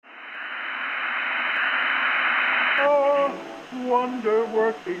Oh,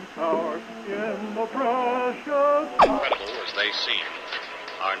 wonder-working power in the precious... Incredible as they seem,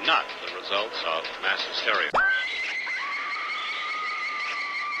 are not the results of mass hysteria.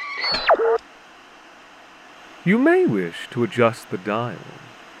 You may wish to adjust the dial.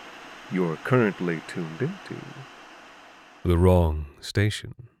 You're currently tuned into the wrong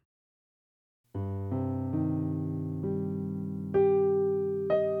station.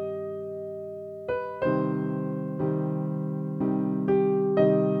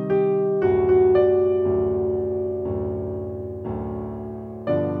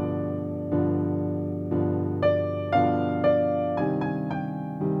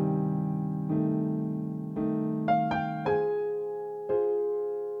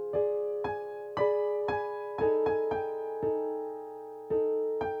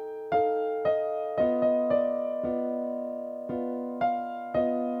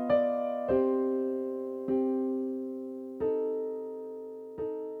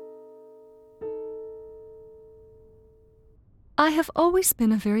 I have always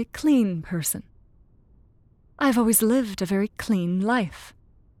been a very clean person. I have always lived a very clean life.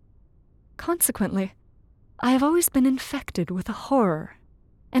 Consequently, I have always been infected with a horror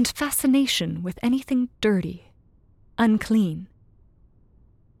and fascination with anything dirty, unclean.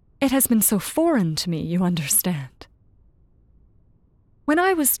 It has been so foreign to me, you understand. When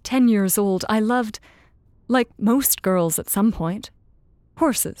I was 10 years old, I loved, like most girls at some point,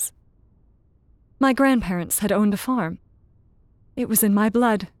 horses. My grandparents had owned a farm. It was in my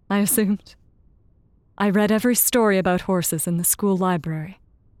blood, I assumed. I read every story about horses in the school library.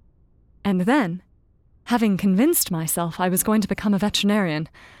 And then, having convinced myself I was going to become a veterinarian,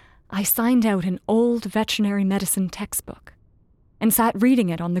 I signed out an old veterinary medicine textbook and sat reading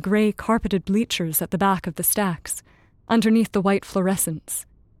it on the gray carpeted bleachers at the back of the stacks, underneath the white fluorescents.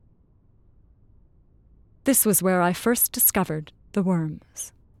 This was where I first discovered the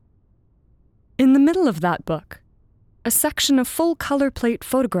worms. In the middle of that book, a section of full color plate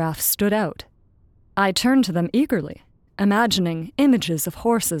photographs stood out. I turned to them eagerly, imagining images of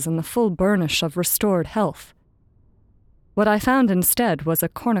horses in the full burnish of restored health. What I found instead was a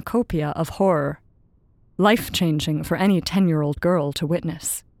cornucopia of horror, life-changing for any 10-year-old girl to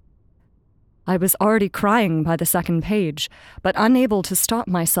witness. I was already crying by the second page, but unable to stop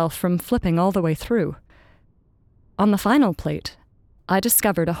myself from flipping all the way through. On the final plate, I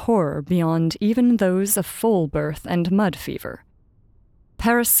discovered a horror beyond even those of foal birth and mud fever.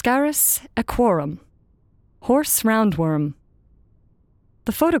 Parascaris equorum, horse roundworm.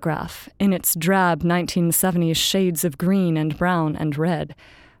 The photograph, in its drab 1970s shades of green and brown and red,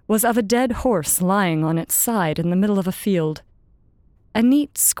 was of a dead horse lying on its side in the middle of a field. A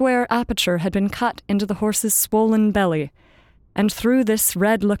neat square aperture had been cut into the horse's swollen belly, and through this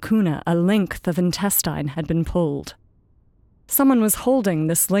red lacuna a length of intestine had been pulled. Someone was holding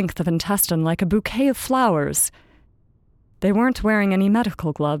this length of intestine like a bouquet of flowers. They weren't wearing any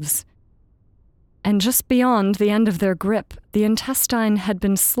medical gloves. And just beyond the end of their grip, the intestine had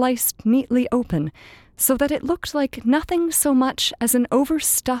been sliced neatly open so that it looked like nothing so much as an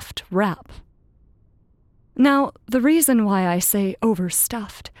overstuffed wrap. Now, the reason why I say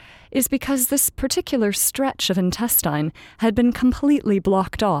overstuffed is because this particular stretch of intestine had been completely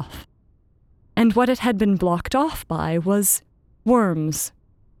blocked off. And what it had been blocked off by was worms.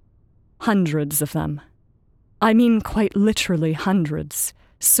 Hundreds of them. I mean quite literally hundreds.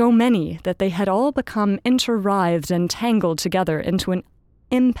 So many that they had all become interwrithed and tangled together into an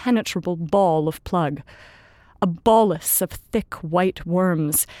impenetrable ball of plug. A bolus of thick white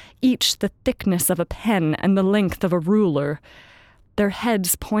worms, each the thickness of a pen and the length of a ruler. Their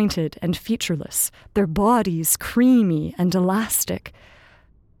heads pointed and featureless, their bodies creamy and elastic.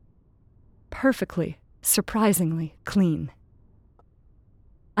 Perfectly, surprisingly clean.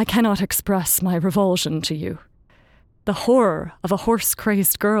 I cannot express my revulsion to you. The horror of a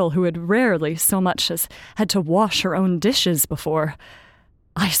horse-crazed girl who had rarely so much as had to wash her own dishes before.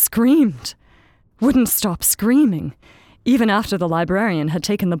 I screamed. Wouldn't stop screaming, even after the librarian had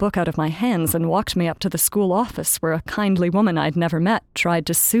taken the book out of my hands and walked me up to the school office where a kindly woman I'd never met tried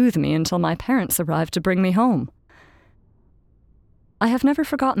to soothe me until my parents arrived to bring me home. I have never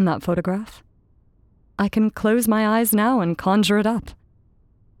forgotten that photograph. I can close my eyes now and conjure it up.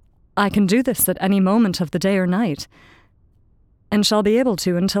 I can do this at any moment of the day or night, and shall be able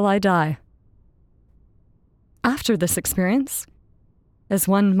to until I die. After this experience, as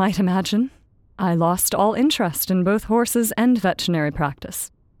one might imagine, I lost all interest in both horses and veterinary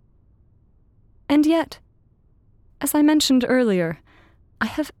practice. And yet, as I mentioned earlier, I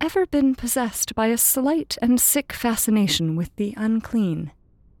have ever been possessed by a slight and sick fascination with the unclean,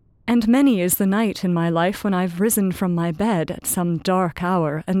 And many is the night in my life when I've risen from my bed at some dark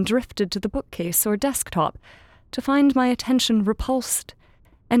hour and drifted to the bookcase or desktop to find my attention repulsed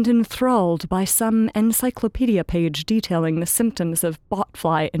and enthralled by some encyclopedia page detailing the symptoms of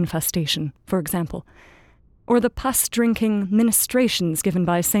botfly infestation, for example, or the pus-drinking ministrations given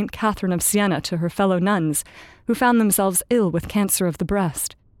by St. Catherine of Siena to her fellow nuns who found themselves ill with cancer of the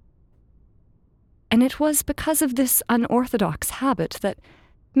breast. And it was because of this unorthodox habit that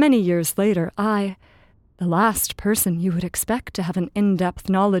many years later I, the last person you would expect to have an in-depth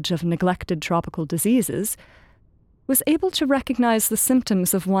knowledge of neglected tropical diseases, was able to recognize the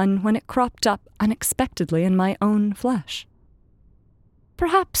symptoms of one when it cropped up unexpectedly in my own flesh.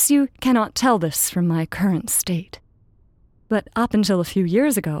 Perhaps you cannot tell this from my current state, but up until a few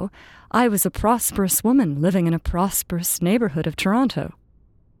years ago, I was a prosperous woman living in a prosperous neighborhood of Toronto.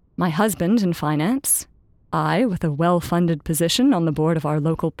 My husband in finance, I with a well-funded position on the board of our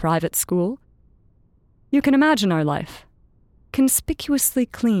local private school. You can imagine our life, conspicuously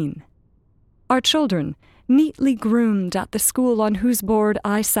clean. Our children, neatly groomed at the school on whose board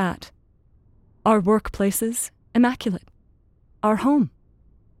I sat. Our workplaces, immaculate. Our home.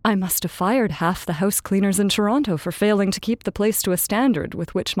 I must have fired half the house cleaners in Toronto for failing to keep the place to a standard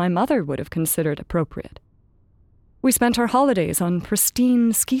with which my mother would have considered appropriate. We spent our holidays on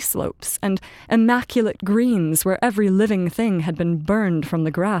pristine ski slopes and immaculate greens where every living thing had been burned from the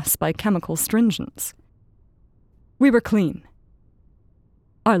grass by chemical stringents. We were clean.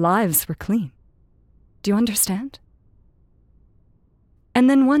 Our lives were clean. Do you understand? And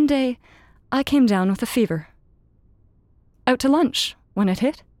then one day, I came down with a fever. Out to lunch when it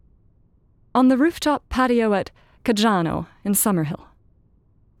hit. On the rooftop patio at Cajano in Summerhill.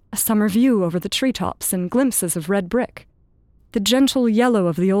 A summer view over the treetops and glimpses of red brick. The gentle yellow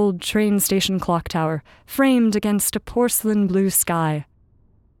of the old train station clock tower framed against a porcelain blue sky.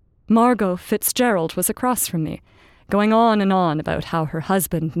 Margot Fitzgerald was across from me, going on and on about how her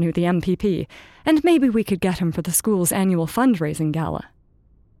husband knew the MPP, and maybe we could get him for the school's annual fundraising gala.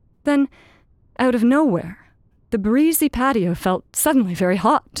 Then, out of nowhere, the breezy patio felt suddenly very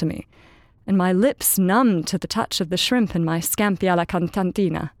hot to me, and my lips numbed to the touch of the shrimp in my scampi alla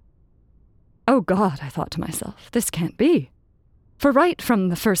cantantina. Oh God, I thought to myself, this can't be. For right from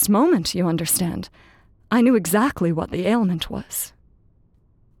the first moment, you understand, I knew exactly what the ailment was.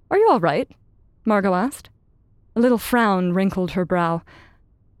 Are you all right? Margot asked. A little frown wrinkled her brow.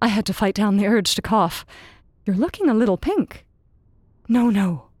 I had to fight down the urge to cough. You're looking a little pink.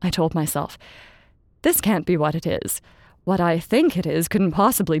 No, I told myself. This can't be what it is. What I think it is couldn't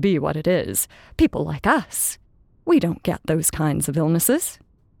possibly be what it is. People like us, we don't get those kinds of illnesses.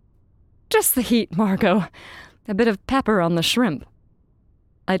 Just the heat, Margot. A bit of pepper on the shrimp.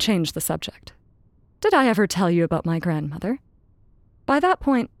 I changed the subject. Did I ever tell you about my grandmother? By that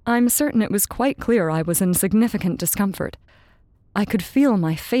point, I'm certain it was quite clear I was in significant discomfort. I could feel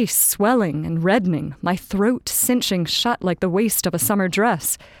my face swelling and reddening, my throat cinching shut like the waist of a summer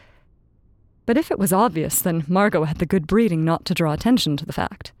dress. But if it was obvious, then Margot had the good breeding not to draw attention to the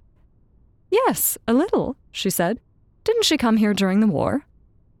fact. Yes, a little, she said. Didn't she come here during the war?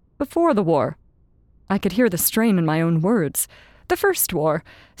 Before the war. I could hear the strain in my own words. The first war.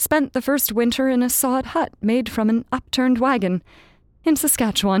 Spent the first winter in a sod hut made from an upturned wagon. In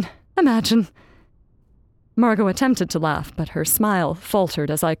Saskatchewan. Imagine. Margot attempted to laugh, but her smile faltered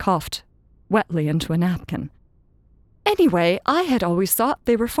as I coughed wetly into a napkin. Anyway, I had always thought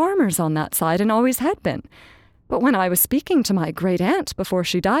they were farmers on that side and always had been. But when I was speaking to my great-aunt before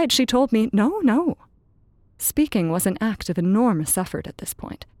she died, she told me, no. Speaking was an act of enormous effort at this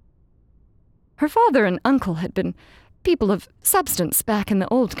point. Her father and uncle had been people of substance back in the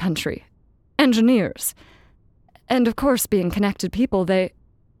old country. Engineers. And of course, being connected people, they...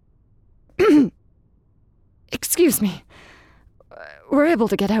 Excuse me. Were able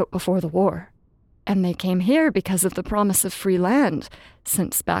to get out before the war. And they came here because of the promise of free land,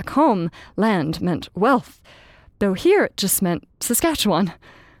 since back home, land meant wealth, though here it just meant Saskatchewan.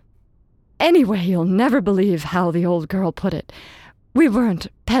 Anyway, you'll never believe how the old girl put it. We weren't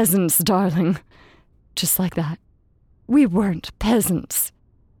peasants, darling. Just like that. We weren't peasants.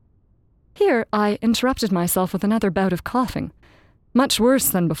 Here I interrupted myself with another bout of coughing, much worse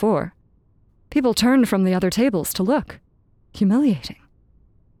than before. People turned from the other tables to look. Humiliating.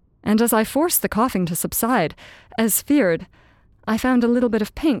 And as I forced the coughing to subside, as feared, I found a little bit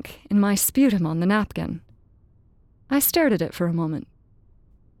of pink in my sputum on the napkin. I stared at it for a moment,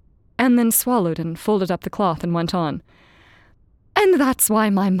 and then swallowed and folded up the cloth and went on. And that's why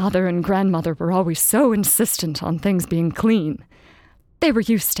my mother and grandmother were always so insistent on things being clean. They were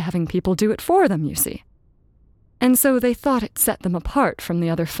used to having people do it for them, you see. and so they thought it set them apart from the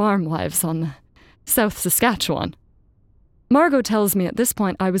other farm wives on the South Saskatchewan. Margot tells me at this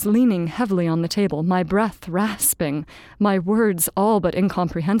point I was leaning heavily on the table, my breath rasping, my words all but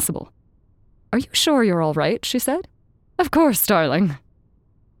incomprehensible. "Are you sure you're all right?" she said. "Of course, darling."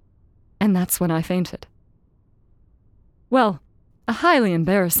 And that's when I fainted. Well, a highly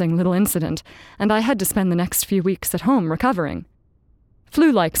embarrassing little incident, and I had to spend the next few weeks at home recovering.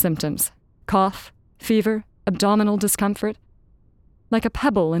 Flu-like symptoms, cough, fever, abdominal discomfort, like a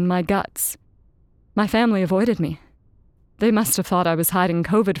pebble in my guts. My family avoided me. They must have thought I was hiding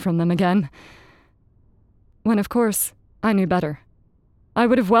COVID from them again. When, of course, I knew better. I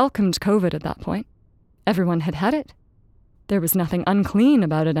would have welcomed COVID at that point. Everyone had had it. There was nothing unclean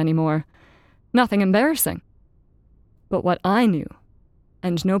about it anymore. Nothing embarrassing. But what I knew,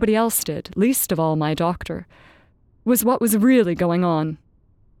 and nobody else did, least of all my doctor, was what was really going on.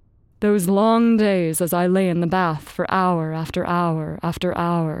 Those long days as I lay in the bath for hour after hour after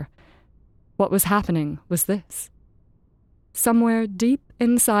hour. What was happening was this. Somewhere deep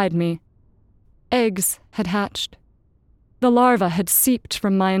inside me, eggs had hatched. The larva had seeped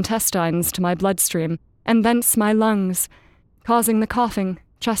from my intestines to my bloodstream, and thence my lungs, causing the coughing,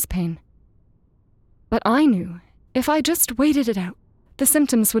 chest pain. But I knew if I just waited it out, the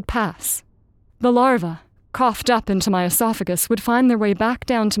symptoms would pass. The larva, coughed up into my esophagus, would find their way back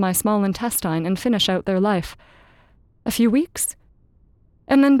down to my small intestine and finish out their life. A few weeks,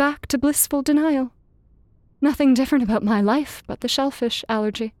 and then back to blissful denial. Nothing different about my life but the shellfish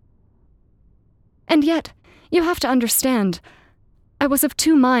allergy. And yet, you have to understand, I was of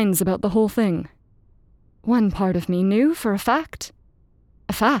two minds about the whole thing. One part of me knew for a fact,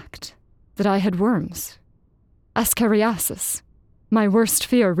 that I had worms. Ascariasis, my worst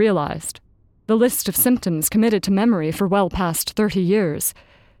fear realized, the list of symptoms committed to memory for well past 30 years.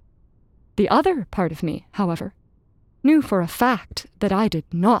 The other part of me, however, knew for a fact that I did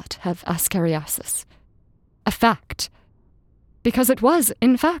not have ascariasis. A fact. Because it was,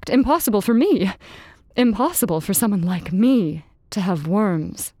 in fact, impossible for me. Impossible for someone like me to have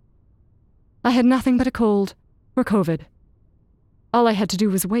worms. I had nothing but a cold, or COVID. All I had to do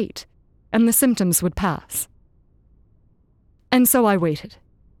was wait, and the symptoms would pass. And so I waited,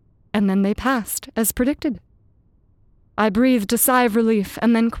 and then they passed, as predicted. I breathed a sigh of relief,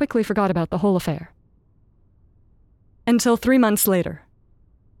 and then quickly forgot about the whole affair. Until 3 months later,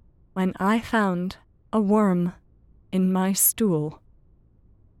 when I found a worm in my stool.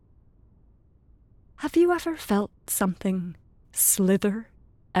 Have you ever felt something slither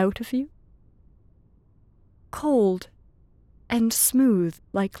out of you? Cold and smooth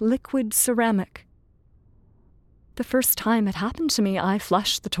like liquid ceramic. The first time it happened to me, I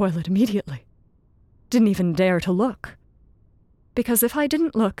flushed the toilet immediately. Didn't even dare to look. Because if I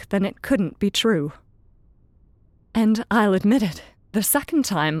didn't look, then it couldn't be true. And I'll admit it, the second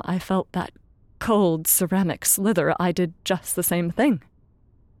time I felt that cold ceramic slither, I did just the same thing.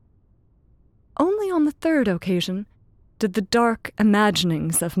 Only on the third occasion did the dark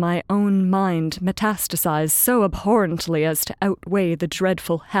imaginings of my own mind metastasize so abhorrently as to outweigh the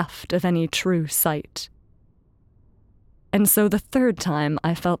dreadful heft of any true sight. And so the third time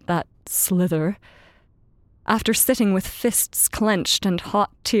I felt that slither, after sitting with fists clenched and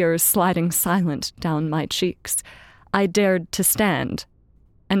hot tears sliding silent down my cheeks, I dared to stand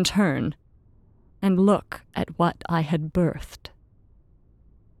and turn and look at what I had birthed.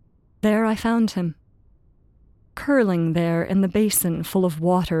 There I found him, curling there in the basin full of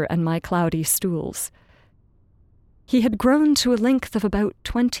water and my cloudy stools. He had grown to a length of about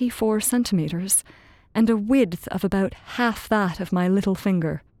 24 centimeters and a width of about half that of my little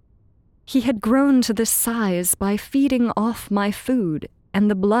finger. He had grown to this size by feeding off my food and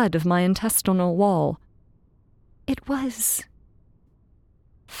the blood of my intestinal wall. It was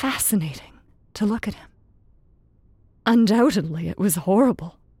fascinating to look at him. Undoubtedly, it was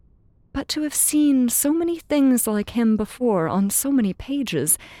horrible. But to have seen so many things like him before on so many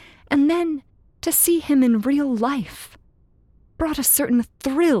pages, and then to see him in real life, brought a certain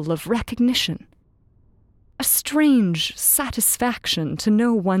thrill of recognition. A strange satisfaction to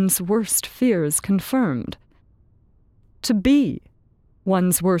know one's worst fears confirmed. To be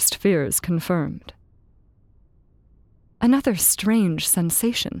one's worst fears confirmed. Another strange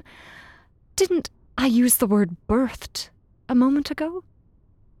sensation. Didn't I use the word birthed a moment ago?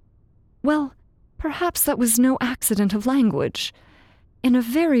 Well, perhaps that was no accident of language. In a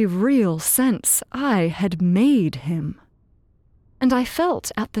very real sense, I had made him. And I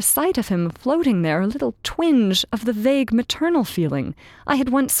felt at the sight of him floating there a little twinge of the vague maternal feeling I had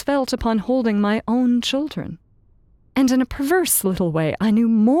once felt upon holding my own children. And in a perverse little way, I knew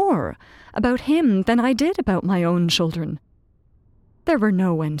more about him than I did about my own children. There were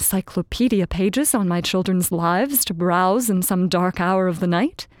no encyclopedia pages on my children's lives to browse in some dark hour of the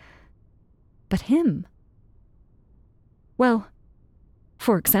night. But him. Well,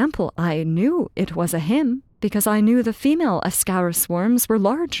 for example, I knew it was a him because I knew the female Ascaris worms were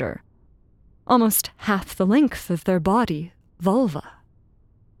larger, almost half the length of their body, vulva.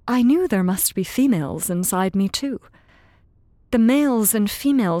 I knew there must be females inside me too. The males and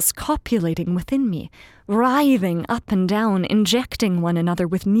females copulating within me, writhing up and down, injecting one another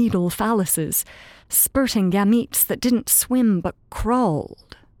with needle phalluses, spurting gametes that didn't swim but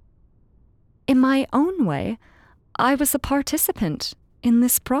crawled. In my own way, I was a participant in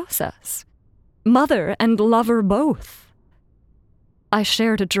this process, mother and lover both. I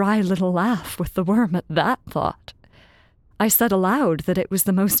shared a dry little laugh with the worm at that thought. I said aloud that it was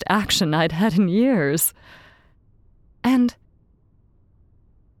the most action I'd had in years. And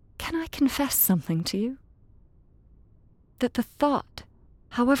can I confess something to you? That the thought,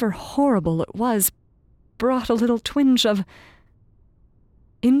 however horrible it was, brought a little twinge of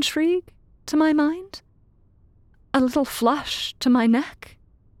intrigue to my mind, a little flush to my neck.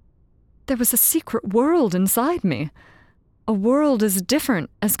 There was a secret world inside me, a world as different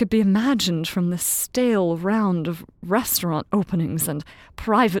as could be imagined from the stale round of restaurant openings and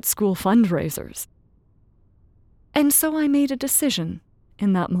private school fundraisers. And so I made a decision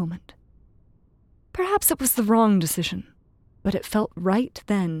in that moment. Perhaps it was the wrong decision, but it felt right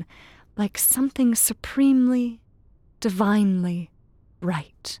then, like something supremely, divinely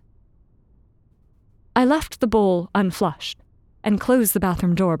right. I left the bowl unflushed and closed the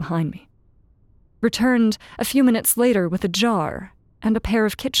bathroom door behind me. Returned a few minutes later with a jar and a pair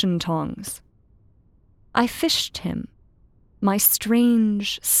of kitchen tongs. I fished him, my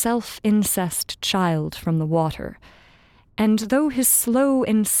strange, self-incest child, from the water, and though his slow,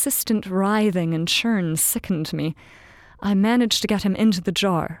 insistent writhing and churn sickened me, I managed to get him into the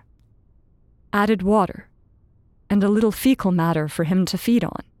jar, added water, and a little fecal matter for him to feed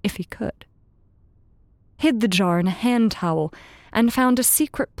on, if he could. Hid the jar in a hand towel, and found a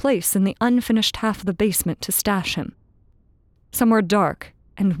secret place in the unfinished half of the basement to stash him, somewhere dark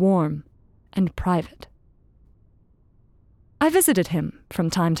and warm and private. I visited him from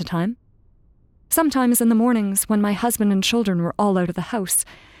time to time, sometimes in the mornings when my husband and children were all out of the house,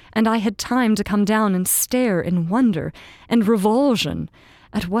 and I had time to come down and stare in wonder and revulsion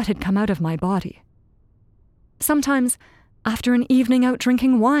at what had come out of my body. Sometimes after an evening out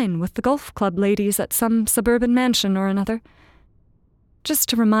drinking wine with the golf club ladies at some suburban mansion or another, just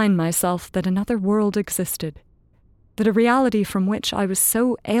to remind myself that another world existed, that a reality from which I was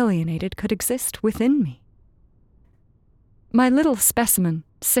so alienated could exist within me. My little specimen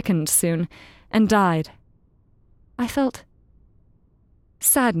sickened soon and died. I felt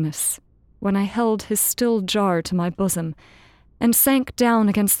sadness when I held his still jar to my bosom and sank down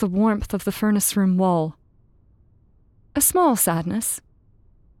against the warmth of the furnace room wall. A small sadness,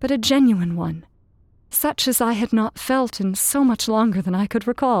 but a genuine one, such as I had not felt in so much longer than I could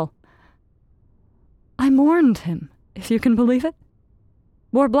recall. I mourned him, if you can believe it.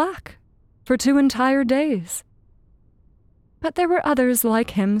 Wore black for 2 entire days. But there were others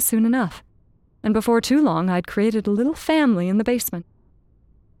like him soon enough, and before too long I'd created a little family in the basement.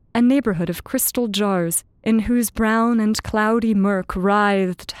 A neighborhood of crystal jars in whose brown and cloudy murk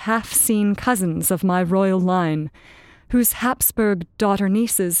writhed half-seen cousins of my royal line, whose Habsburg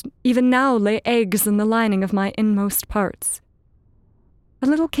daughter-nieces even now lay eggs in the lining of my inmost parts. A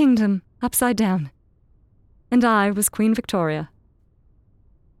little kingdom upside down, and I was Queen Victoria.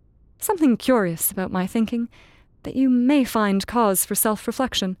 Something curious about my thinking that you may find cause for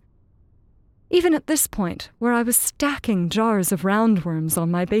self-reflection. Even at this point, where I was stacking jars of roundworms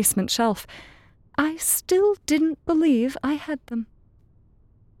on my basement shelf, I still didn't believe I had them.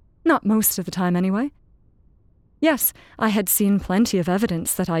 Not most of the time, anyway. Yes, I had seen plenty of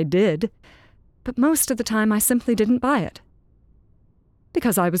evidence that I did, but most of the time I simply didn't buy it.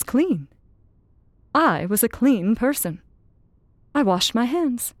 Because I was clean. I was a clean person. I washed my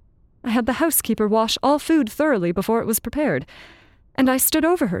hands. I had the housekeeper wash all food thoroughly before it was prepared, and I stood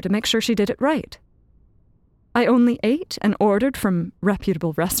over her to make sure she did it right. I only ate and ordered from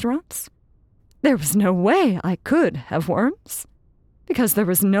reputable restaurants. There was no way I could have worms, because there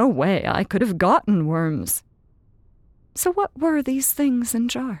was no way I could have gotten worms. So what were these things in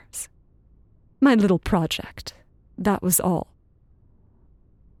jars? My little project, that was all.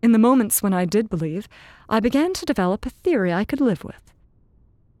 In the moments when I did believe, I began to develop a theory I could live with.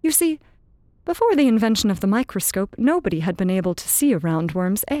 You see, before the invention of the microscope, nobody had been able to see a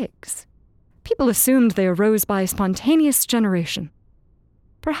roundworm's eggs. People assumed they arose by spontaneous generation.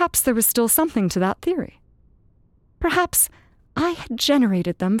 Perhaps there was still something to that theory. Perhaps I had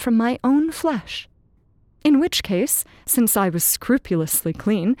generated them from my own flesh. In which case, since I was scrupulously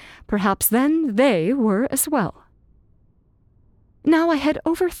clean, perhaps then they were as well. Now I had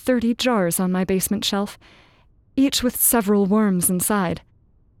over 30 jars on my basement shelf, each with several worms inside.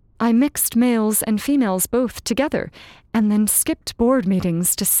 I mixed males and females both together, and then skipped board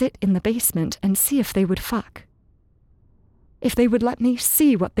meetings to sit in the basement and see if they would fuck. If they would let me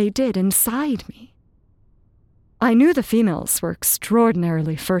see what they did inside me. I knew the females were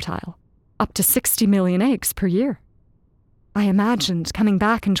extraordinarily fertile, up to 60 million eggs per year. I imagined coming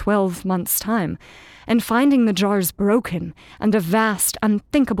back in 12 months' time and finding the jars broken and a vast,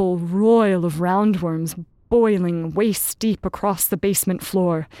 unthinkable roil of roundworms boiling waist-deep across the basement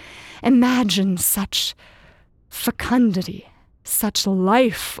floor. Imagine such fecundity, such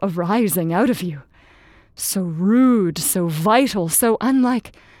life arising out of you. So rude, so vital, so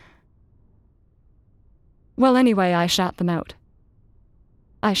unlike... Well, anyway, I shat them out.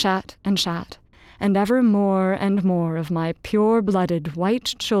 I shat, and ever more and more of my pure-blooded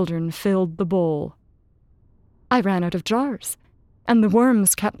white children filled the bowl. I ran out of jars, and the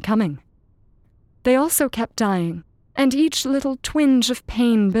worms kept coming. They also kept dying, and each little twinge of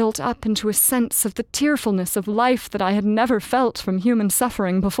pain built up into a sense of the tearfulness of life that I had never felt from human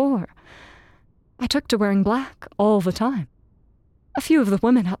suffering before. I took to wearing black all the time. A few of the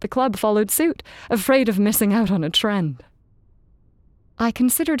women at the club followed suit, afraid of missing out on a trend. I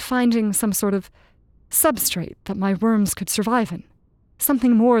considered finding some sort of substrate that my worms could survive in,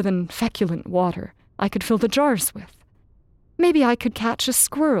 something more than feculent water I could fill the jars with. Maybe I could catch a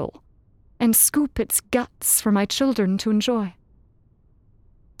squirrel and scoop its guts for my children to enjoy.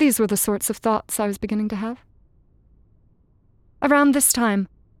 These were the sorts of thoughts I was beginning to have. Around this time,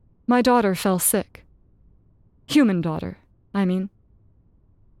 my daughter fell sick. Human daughter, I mean.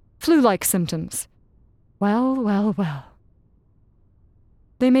 Flu-like symptoms. Well.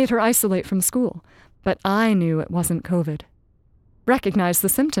 They made her isolate from school, but I knew it wasn't COVID. Recognized the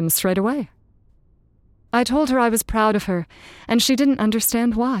symptoms straight away. I told her I was proud of her, and she didn't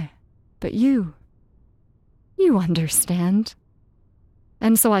understand why. But you understand.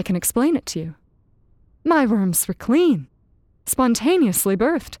 And so I can explain it to you. My worms were clean, spontaneously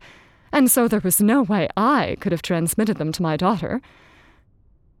birthed, and so there was no way I could have transmitted them to my daughter.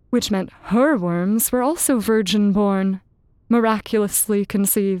 Which meant her worms were also virgin-born, miraculously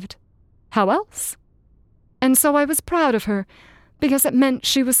conceived. How else? And so I was proud of her, because it meant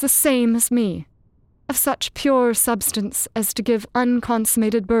she was the same as me, of such pure substance as to give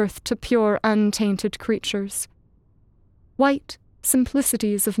unconsummated birth to pure, untainted creatures. White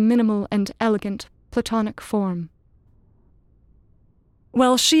simplicities of minimal and elegant platonic form.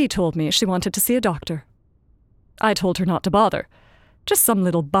 Well, she told me she wanted to see a doctor. I told her not to bother. Just some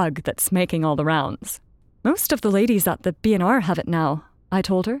little bug that's making all the rounds. Most of the ladies at the B&R have it now, I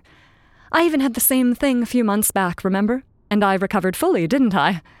told her. I even had the same thing a few months back, remember? And I recovered fully, didn't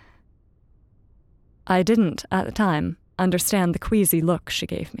I? I didn't, at the time, understand the queasy look she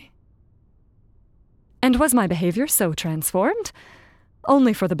gave me. And was my behavior so transformed?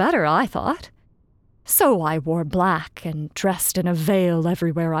 Only for the better, I thought. So I wore black and dressed in a veil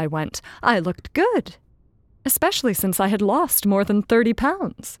everywhere I went. I looked good, especially since I had lost more than 30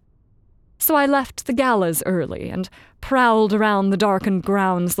 pounds. So I left the galas early and prowled around the darkened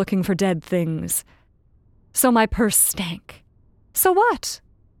grounds looking for dead things. So my purse stank. So what?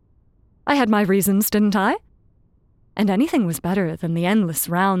 I had my reasons, didn't I? And anything was better than the endless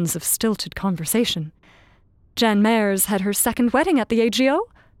rounds of stilted conversation. Jan Mayers had her second wedding at the AGO?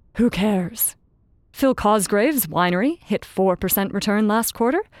 Who cares? Phil Cosgrave's winery hit 4% return last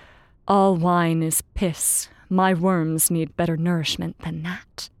quarter. All wine is piss. My worms need better nourishment than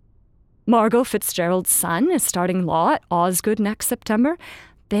that. Margot Fitzgerald's son is starting law at Osgood next September.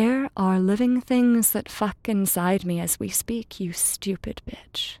 There are living things that fuck inside me as we speak, you stupid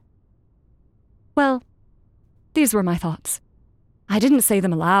bitch. Well, these were my thoughts. I didn't say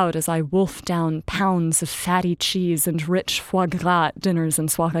them aloud as I wolfed down pounds of fatty cheese and rich foie gras at dinners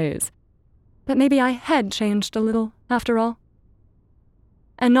and soirees. But maybe I had changed a little, after all.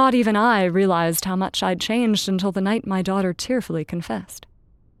 And not even I realized how much I'd changed until the night my daughter tearfully confessed.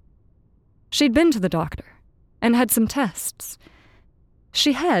 She'd been to the doctor and had some tests.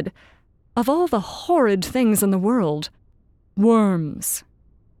 She had, of all the horrid things in the world, worms.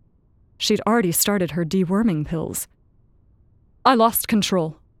 She'd already started her deworming pills. I lost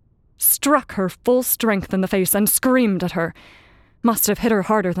control, struck her full strength in the face and screamed at her. Must have hit her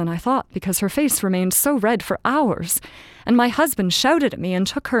harder than I thought, because her face remained so red for hours, and my husband shouted at me and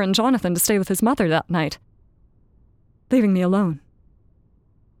took her and Jonathan to stay with his mother that night, leaving me alone.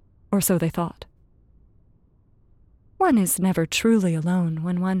 Or so they thought. One is never truly alone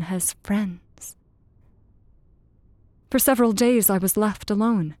when one has friends. For several days I was left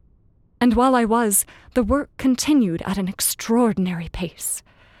alone, and while I was, the work continued at an extraordinary pace.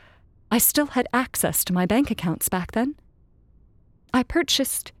 I still had access to my bank accounts back then. I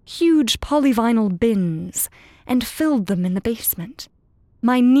purchased huge polyvinyl bins and filled them in the basement.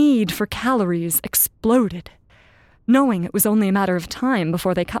 My need for calories exploded. Knowing it was only a matter of time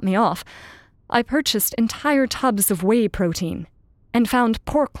before they cut me off, I purchased entire tubs of whey protein and found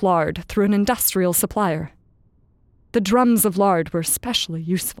pork lard through an industrial supplier. The drums of lard were especially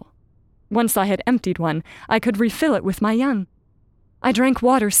useful. Once I had emptied one, I could refill it with my young. I drank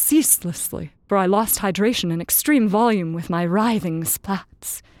water ceaselessly, for I lost hydration in extreme volume with my writhing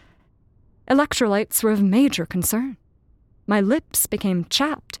splats. Electrolytes were of major concern. My lips became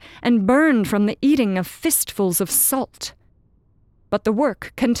chapped and burned from the eating of fistfuls of salt. But the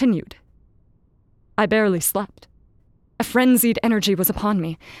work continued. I barely slept. A frenzied energy was upon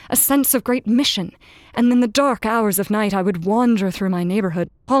me, a sense of great mission, and in the dark hours of night I would wander through my neighborhood,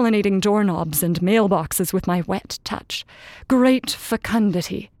 pollinating doorknobs and mailboxes with my wet touch. Great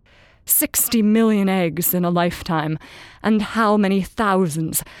fecundity. 60 million eggs in a lifetime, and how many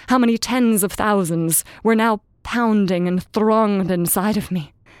thousands, how many tens of thousands were now pounding and thronged inside of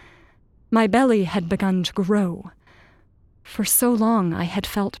me. My belly had begun to grow. For so long I had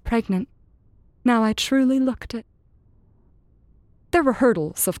felt pregnant. Now I truly looked it. There were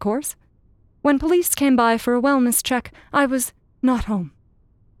hurdles, of course. When police came by for a wellness check, I was not home.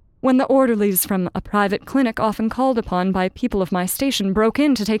 When the orderlies from a private clinic often called upon by people of my station broke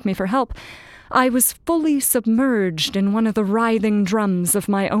in to take me for help, I was fully submerged in one of the writhing drums of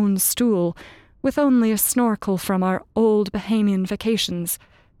my own stool, with only a snorkel from our old Bahamian vacations,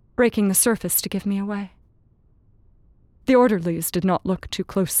 breaking the surface to give me away. The orderlies did not look too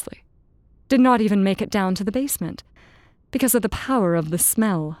closely, did not even make it down to the basement, because of the power of the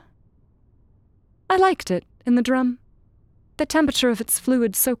smell. I liked it in the drum, the temperature of its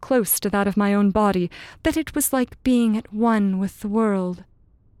fluid so close to that of my own body that it was like being at one with the world.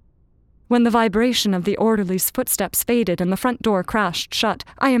 When the vibration of the orderly's footsteps faded and the front door crashed shut,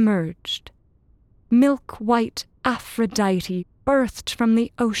 I emerged. Milk-white Aphrodite birthed from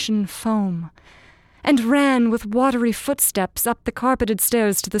the ocean foam, and ran with watery footsteps up the carpeted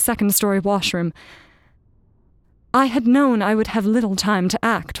stairs to the second-story washroom. I had known I would have little time to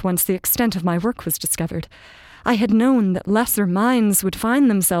act once the extent of my work was discovered. I had known that lesser minds would find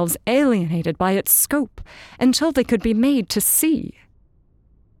themselves alienated by its scope until they could be made to see.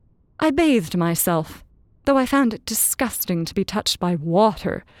 I bathed myself, though I found it disgusting to be touched by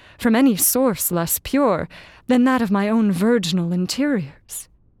water from any source less pure than that of my own virginal interiors.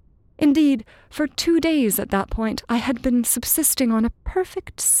 Indeed, for 2 days at that point I had been subsisting on a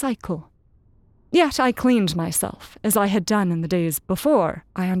perfect cycle. Yet I cleaned myself, as I had done in the days before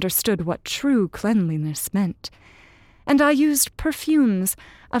I understood what true cleanliness meant, and I used perfumes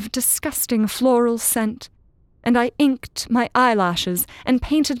of disgusting floral scent, and I inked my eyelashes and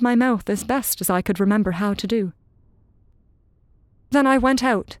painted my mouth as best as I could remember how to do. Then I went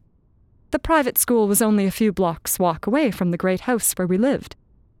out. The private school was only a few blocks' walk away from the great house where we lived.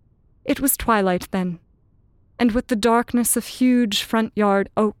 It was twilight then, and with the darkness of huge front-yard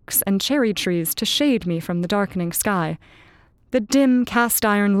oaks and cherry trees to shade me from the darkening sky, the dim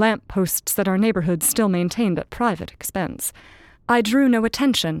cast-iron lamp-posts that our neighborhood still maintained at private expense, I drew no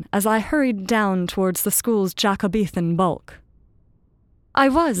attention as I hurried down towards the school's Jacobean bulk. I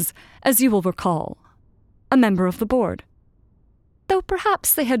was, as you will recall, a member of the board, though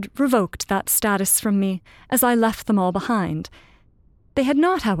perhaps they had revoked that status from me as I left them all behind. They had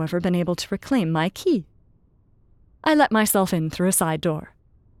not, however, been able to reclaim my key. I let myself in through a side door.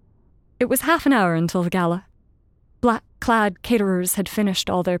 It was half an hour until the gala. Black-clad caterers had finished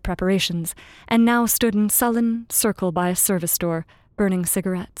all their preparations, and now stood in sullen circle by a service door, burning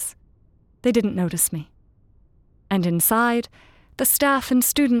cigarettes. They didn't notice me. And inside, the staff and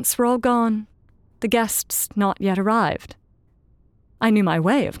students were all gone, the guests not yet arrived. I knew my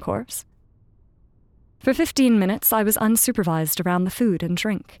way, of course. For 15 minutes I was unsupervised around the food and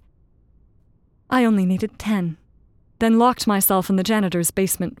drink. I only needed 10. Then locked myself in the janitor's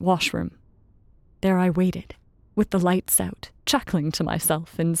basement washroom. There I waited, with the lights out, chuckling to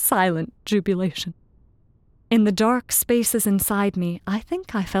myself in silent jubilation. In the dark spaces inside me, I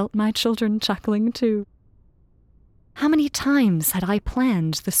think I felt my children chuckling too. How many times had I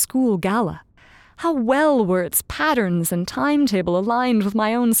planned the school gala? How well were its patterns and timetable aligned with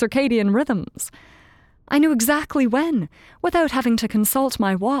my own circadian rhythms? I knew exactly when, without having to consult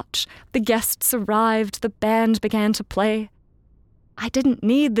my watch. The guests arrived, the band began to play. I didn't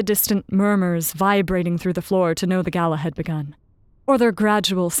need the distant murmurs vibrating through the floor to know the gala had begun, or their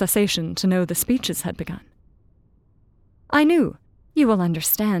gradual cessation to know the speeches had begun. I knew, you will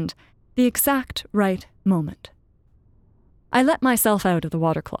understand, the exact right moment. I let myself out of the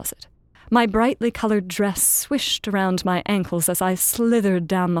water closet. My brightly colored dress swished around my ankles as I slithered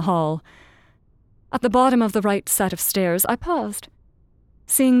down the hall. At the bottom of the right set of stairs, I paused,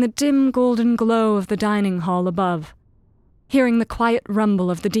 seeing the dim golden glow of the dining hall above, hearing the quiet rumble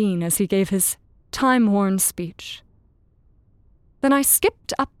of the dean as he gave his time-worn speech. Then I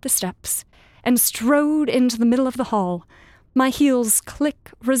skipped up the steps and strode into the middle of the hall, my heels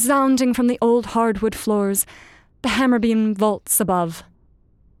click resounding from the old hardwood floors, the hammer-beam vaults above.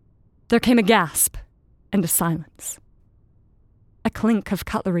 There came a gasp and a silence. A clink of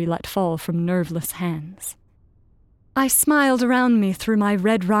cutlery let fall from nerveless hands. I smiled around me through my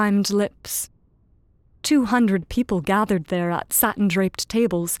red-rimed lips. 200 people gathered there at satin-draped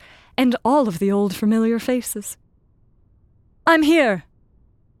tables, and all of the old familiar faces. "I'm here,"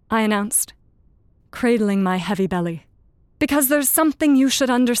 I announced, cradling my heavy belly, "because there's something you should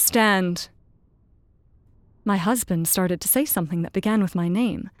understand." My husband started to say something that began with my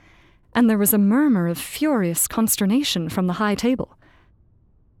name, and there was a murmur of furious consternation from the high table.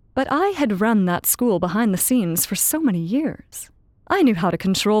 But I had run that school behind the scenes for so many years. I knew how to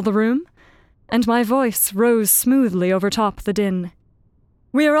control the room, and my voice rose smoothly over top the din.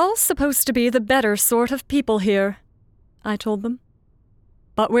 "We're all supposed to be the better sort of people here," I told them.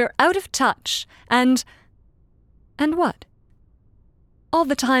 "But we're out of touch, and what? All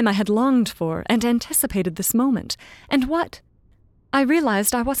the time I had longed for and anticipated this moment, and what? I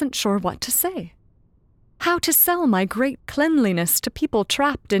realized I wasn't sure what to say. How to sell my great cleanliness to people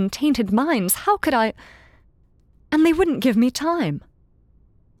trapped in tainted minds? How could I? And they wouldn't give me time.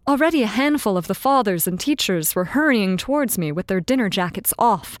 Already a handful of the fathers and teachers were hurrying towards me with their dinner jackets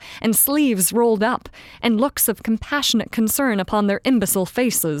off and sleeves rolled up and looks of compassionate concern upon their imbecile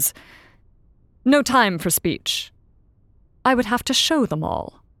faces. No time for speech. I would have to show them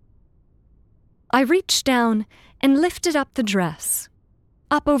all. I reached down and lifted up the dress,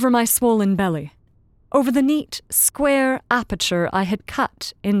 up over my swollen belly, over the neat, square aperture I had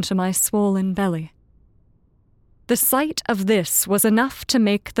cut into my swollen belly. The sight of this was enough to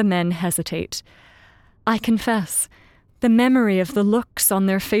make the men hesitate. I confess, the memory of the looks on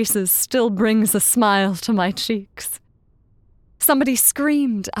their faces still brings a smile to my cheeks. Somebody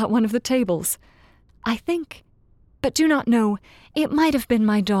screamed at one of the tables. I think, but do not know, it might have been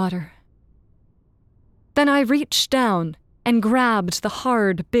my daughter. Then I reached down and grabbed the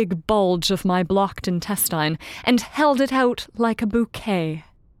hard, big bulge of my blocked intestine and held it out like a bouquet.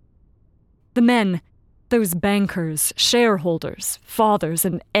 The men, those bankers, shareholders, fathers,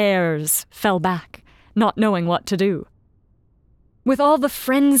 and heirs, fell back, not knowing what to do. With all the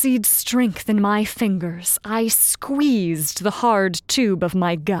frenzied strength in my fingers, I squeezed the hard tube of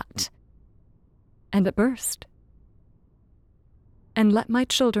my gut. And it burst. And let my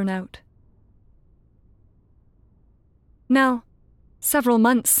children out. Now, several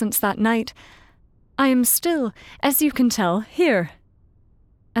months since that night, I am still, as you can tell, here.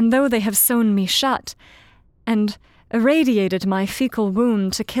 And though they have sewn me shut, and irradiated my fecal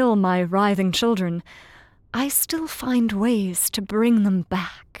wound to kill my writhing children, I still find ways to bring them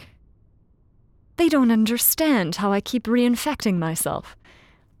back. They don't understand how I keep reinfecting myself.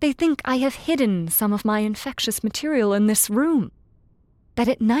 They think I have hidden some of my infectious material in this room. That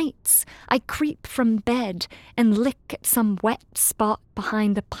at nights I creep from bed and lick at some wet spot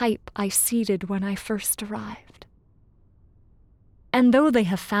behind the pipe I seeded when I first arrived. And though they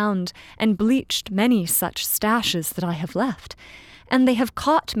have found and bleached many such stashes that I have left, and they have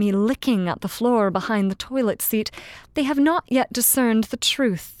caught me licking at the floor behind the toilet seat, they have not yet discerned the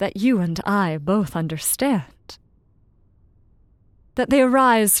truth that you and I both understand. That they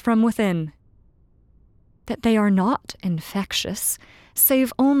arise from within. That they are not infectious,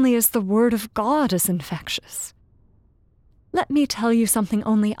 save only as the word of God is infectious. Let me tell you something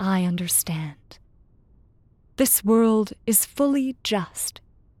only I understand. This world is fully just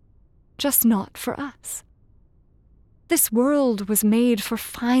not for us. This world was made for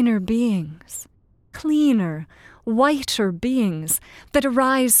finer beings, cleaner, whiter beings that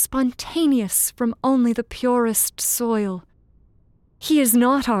arise spontaneous from only the purest soil. He is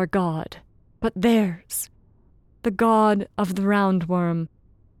not our God, but theirs. The God of the roundworm.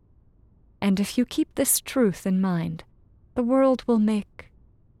 And if you keep this truth in mind, the world will make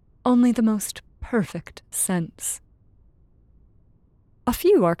only the most perfect sense. A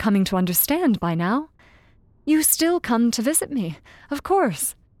few are coming to understand by now. You still come to visit me, of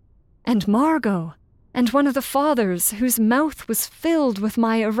course. And Margot, and one of the fathers whose mouth was filled with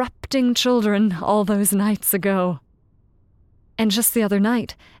my erupting children all those nights ago. And just the other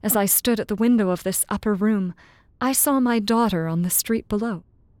night, as I stood at the window of this upper room, I saw my daughter on the street below.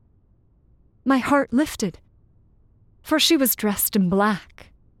 My heart lifted, for she was dressed in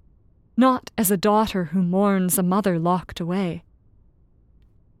black, not as a daughter who mourns a mother locked away,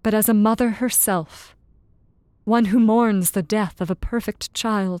 but as a mother herself, one who mourns the death of a perfect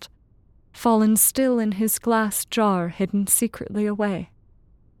child, fallen still in his glass jar hidden secretly away.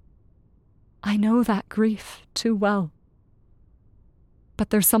 I know that grief too well. But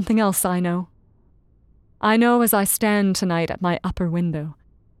there's something else I know. I know as I stand tonight at my upper window,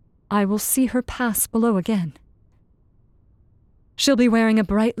 I will see her pass below again. She'll be wearing a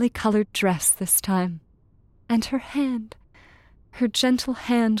brightly colored dress this time, and her gentle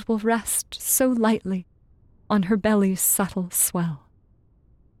hand will rest so lightly on her belly's subtle swell.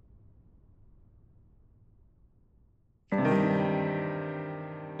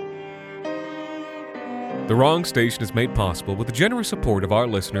 The Wrong Station is made possible with the generous support of our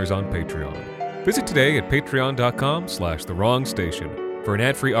listeners on Patreon. Visit today at patreon.com/The Wrong Station for an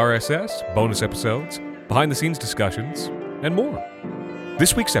ad-free RSS, bonus episodes, behind-the-scenes discussions, and more.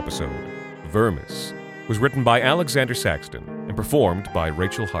 This week's episode, Vermis, was written by Alexander Saxton and performed by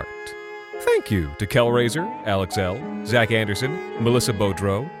Rachel Hart. Thank you to Kel Razor, Alex L., Zach Anderson, Melissa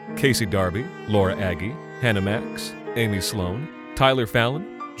Beaudreau, Casey Darby, Laura Aggie, Hannah Max, Amy Sloan, Tyler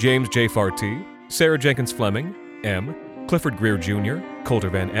Fallon, James J. Fartee, Sarah Jenkins Fleming, M., Clifford Greer Jr., Coulter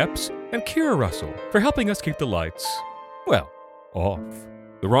Van Epps, and Kira Russell for helping us keep the lights, well, off.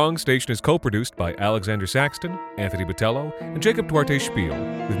 The Wrong Station is co-produced by Alexander Saxton, Anthony Botello, and Jacob Duarte Spiel,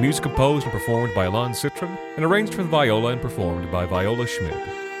 with music composed and performed by Alon Citron and arranged for the viola and performed by Viola Schmid.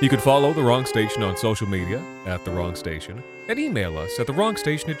 You can follow The Wrong Station on social media at The Wrong Station and email us at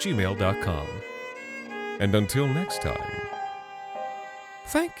thewrongstation@gmail.com. And until next time,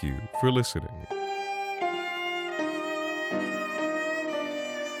 thank you for listening.